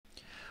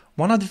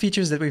One of the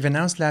features that we've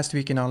announced last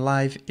week in our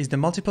live is the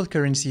multiple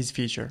currencies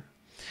feature.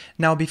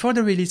 Now, before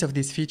the release of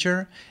this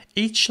feature,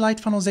 each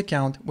Lightfunnels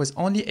account was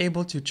only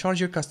able to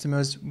charge your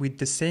customers with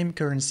the same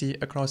currency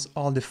across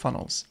all the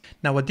funnels.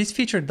 Now, what this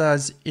feature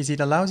does is it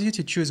allows you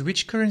to choose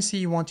which currency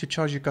you want to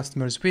charge your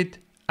customers with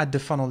at the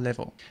funnel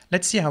level.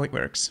 Let's see how it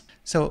works.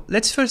 So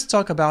let's first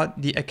talk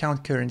about the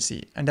account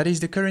currency, and that is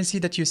the currency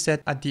that you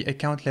set at the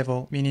account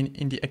level, meaning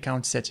in the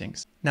account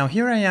settings. Now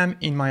here I am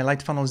in my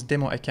Lightfunnels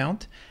demo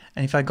account,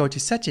 and if I go to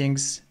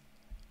settings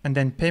and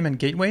then payment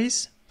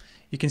gateways,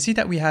 you can see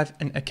that we have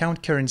an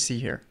account currency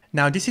here.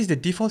 Now this is the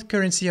default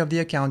currency of the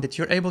account that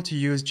you're able to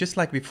use just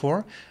like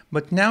before,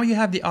 but now you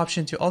have the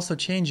option to also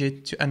change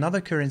it to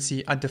another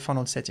currency at the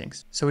funnel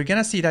settings. So we're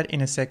gonna see that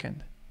in a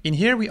second. In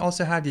here we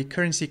also have the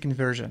currency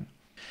conversion.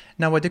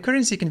 Now what the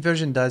currency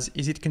conversion does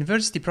is it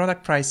converts the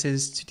product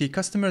prices to the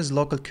customer's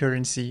local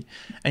currency,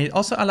 and it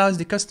also allows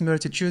the customer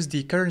to choose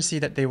the currency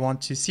that they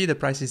want to see the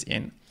prices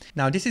in.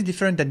 Now this is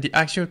different than the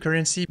actual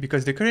currency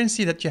because the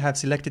currency that you have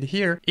selected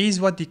here is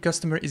what the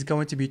customer is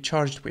going to be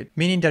charged with,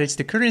 meaning that it's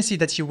the currency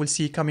that you will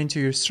see come into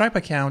your Stripe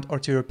account or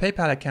to your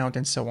PayPal account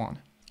and so on.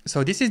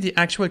 So this is the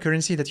actual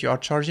currency that you are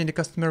charging the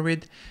customer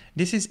with.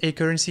 This is a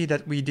currency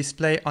that we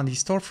display on the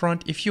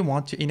storefront if you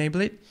want to enable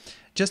it,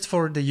 just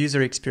for the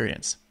user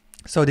experience.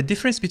 So the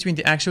difference between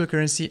the actual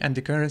currency and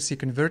the currency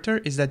converter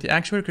is that the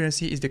actual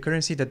currency is the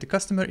currency that the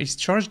customer is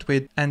charged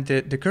with, and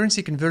the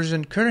currency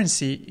conversion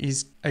currency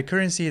is a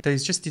currency that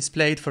is just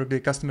displayed for the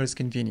customer's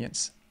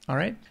convenience. All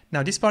right.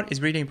 Now this part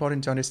is really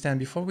important to understand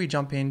before we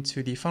jump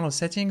into the funnel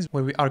settings,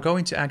 where we are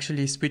going to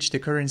actually switch the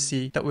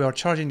currency that we are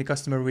charging the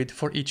customer with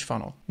for each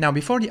funnel. Now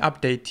before the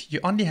update, you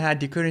only had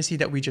the currency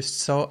that we just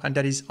saw, and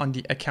that is on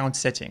the account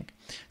setting.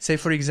 Say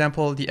for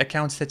example, the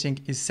account setting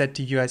is set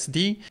to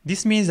USD.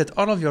 This means that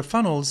all of your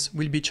funnels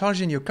will be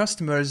charging your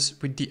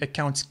customers with the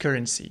account's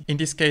currency. In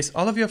this case,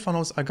 all of your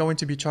funnels are going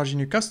to be charging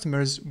your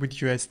customers with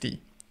USD.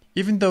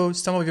 Even though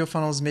some of your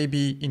funnels may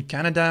be in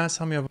Canada,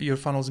 some of your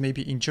funnels may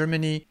be in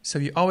Germany, so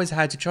you always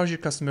had to charge your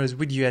customers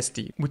with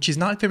USD, which is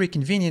not very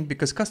convenient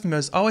because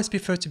customers always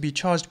prefer to be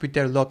charged with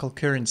their local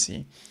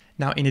currency.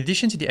 Now, in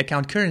addition to the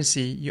account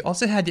currency, you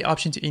also had the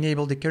option to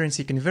enable the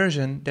currency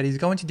conversion that is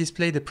going to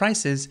display the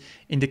prices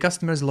in the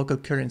customer's local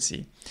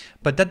currency.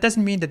 But that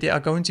doesn't mean that they are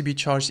going to be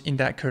charged in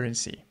that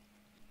currency.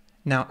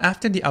 Now,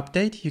 after the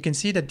update, you can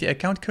see that the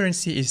account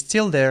currency is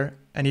still there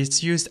and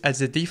it's used as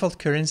the default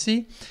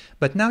currency,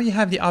 but now you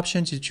have the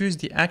option to choose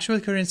the actual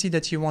currency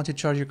that you want to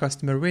charge your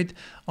customer with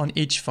on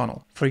each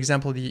funnel. For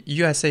example, the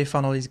USA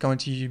funnel is going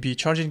to be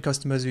charging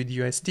customers with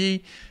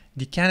USD,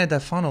 the Canada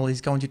funnel is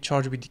going to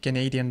charge with the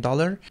Canadian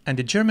dollar, and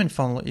the German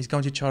funnel is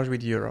going to charge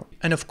with euro.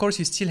 And of course,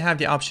 you still have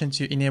the option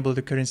to enable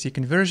the currency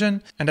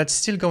conversion, and that's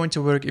still going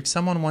to work if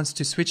someone wants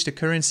to switch the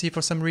currency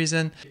for some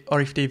reason,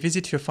 or if they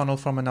visit your funnel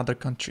from another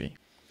country.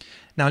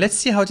 Now let's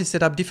see how to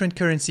set up different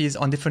currencies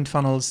on different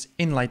funnels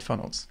in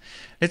Lightfunnels.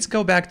 Let's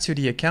go back to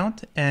the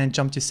account and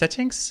jump to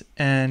settings,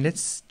 and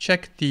let's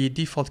check the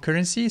default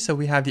currency. So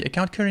we have the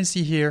account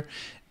currency here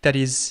that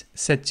is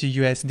set to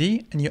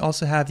USD, and you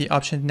also have the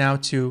option now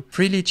to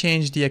freely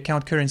change the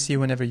account currency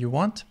whenever you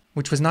want,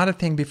 which was not a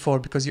thing before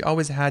because you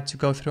always had to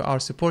go through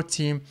our support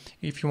team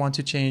if you want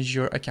to change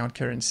your account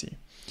currency.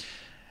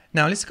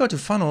 Now let's go to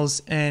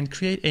funnels and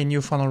create a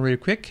new funnel real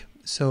quick.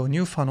 So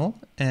new funnel,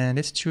 and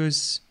let's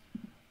choose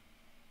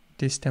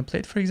this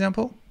template, for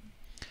example.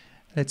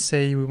 Let's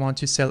say we want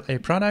to sell a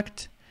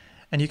product,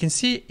 and you can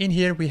see in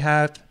here we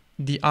have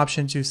the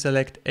option to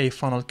select a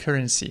funnel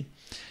currency.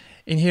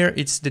 In here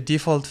it's the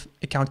default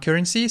account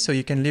currency, so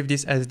you can leave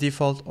this as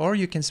default or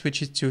you can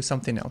switch it to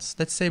something else.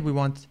 Let's say we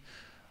want,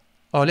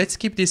 oh, let's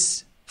keep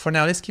this for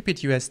now, let's keep it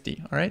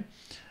USD. All right,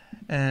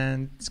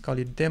 and let's call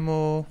it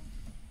demo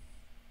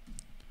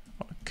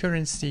or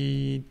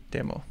currency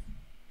demo.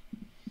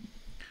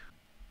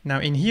 Now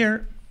in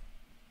here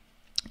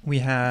we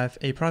have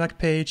a product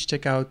page,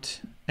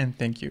 checkout, and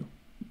thank you.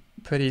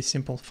 Pretty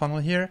simple funnel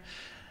here.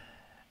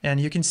 And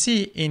you can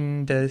see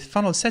in the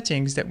funnel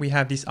settings that we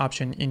have this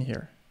option in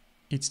here.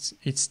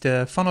 It's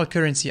the funnel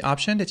currency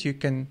option that you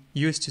can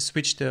use to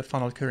switch the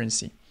funnel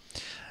currency.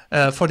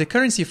 For the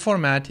currency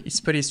format, it's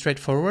pretty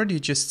straightforward. You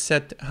just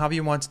set how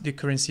you want the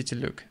currency to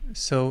look.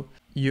 So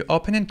you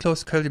open and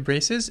close curly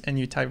braces and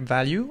you type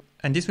value,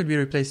 and this will be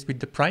replaced with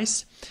the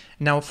price.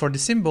 Now for the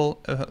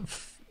symbol,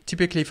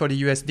 typically for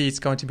the USD, it's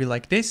going to be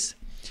like this,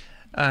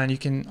 and you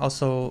can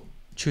also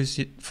choose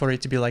it for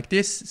it to be like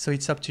this, so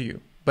it's up to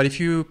you. But if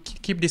you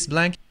keep this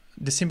blank,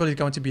 the symbol is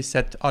going to be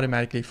set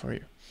automatically for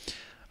you.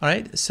 All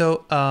right,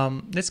 so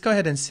let's go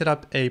ahead and set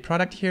up a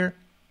product here,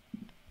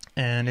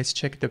 and let's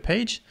check the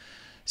page.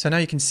 So now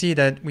you can see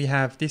that we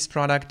have this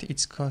product,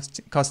 it's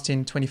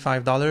costing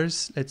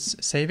 $25. Let's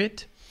save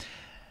it.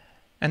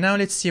 And now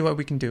let's see what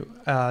we can do.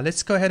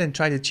 Let's go ahead and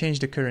try to change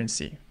the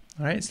currency.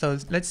 All right, so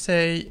let's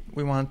say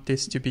we want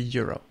this to be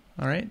euro.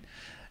 All right,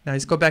 now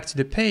let's go back to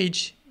the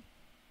page.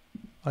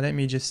 Let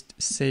me just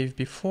save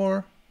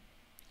before.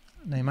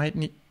 And I might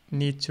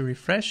need to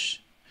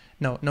refresh.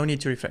 No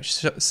need to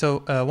refresh.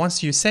 So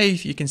once you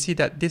save, you can see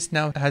that this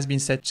now has been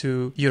set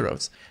to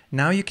euros.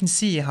 Now you can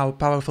see how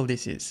powerful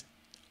this is.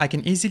 I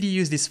can easily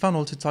use this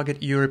funnel to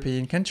target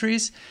European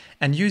countries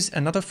and use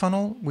another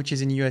funnel, which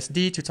is in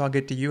USD, to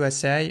target the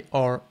USA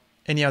or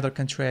any other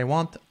country I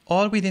want,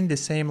 all within the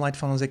same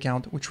Lightfunnels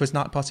account, which was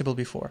not possible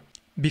before.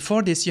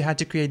 Before this, you had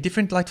to create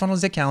different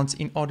Lightfunnels accounts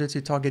in order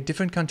to target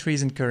different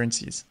countries and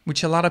currencies,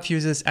 which a lot of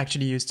users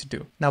actually used to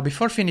do. Now,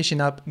 before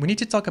finishing up, we need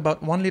to talk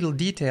about one little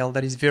detail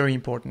that is very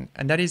important,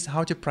 and that is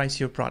how to price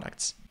your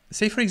products.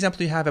 Say, for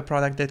example, you have a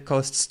product that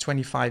costs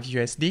 25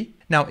 USD.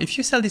 Now, if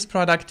you sell this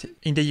product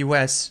in the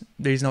US,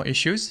 there is no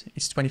issues.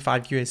 It's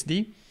 25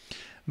 USD.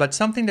 But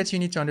something that you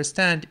need to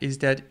understand is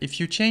that if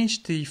you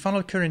change the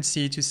funnel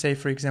currency to, say,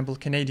 for example,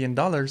 Canadian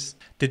dollars,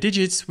 the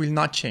digits will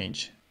not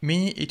change,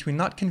 meaning it will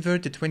not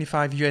convert the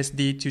 25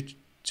 USD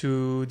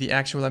to the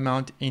actual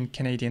amount in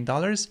Canadian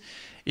dollars.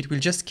 It will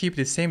just keep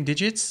the same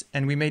digits,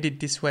 and we made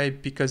it this way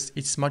because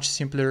it's much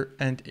simpler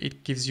and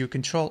it gives you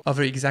control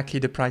over exactly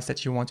the price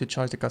that you want to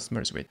charge the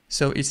customers with.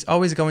 So it's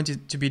always going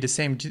to be the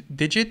same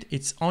digit,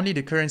 it's only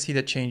the currency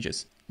that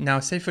changes. Now,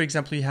 say for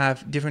example, you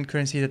have different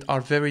currencies that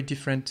are very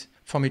different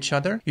from each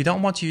other. You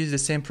don't want to use the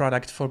same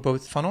product for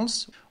both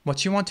funnels.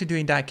 What you want to do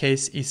in that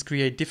case is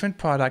create different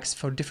products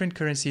for different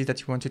currencies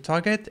that you want to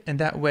target, and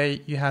that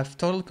way you have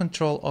total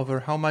control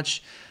over how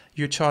much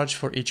you charge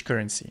for each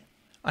currency.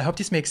 I hope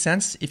this makes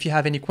sense. If you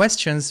have any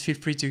questions, feel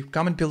free to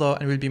comment below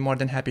and we'll be more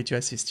than happy to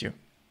assist you.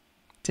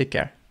 Take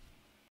care.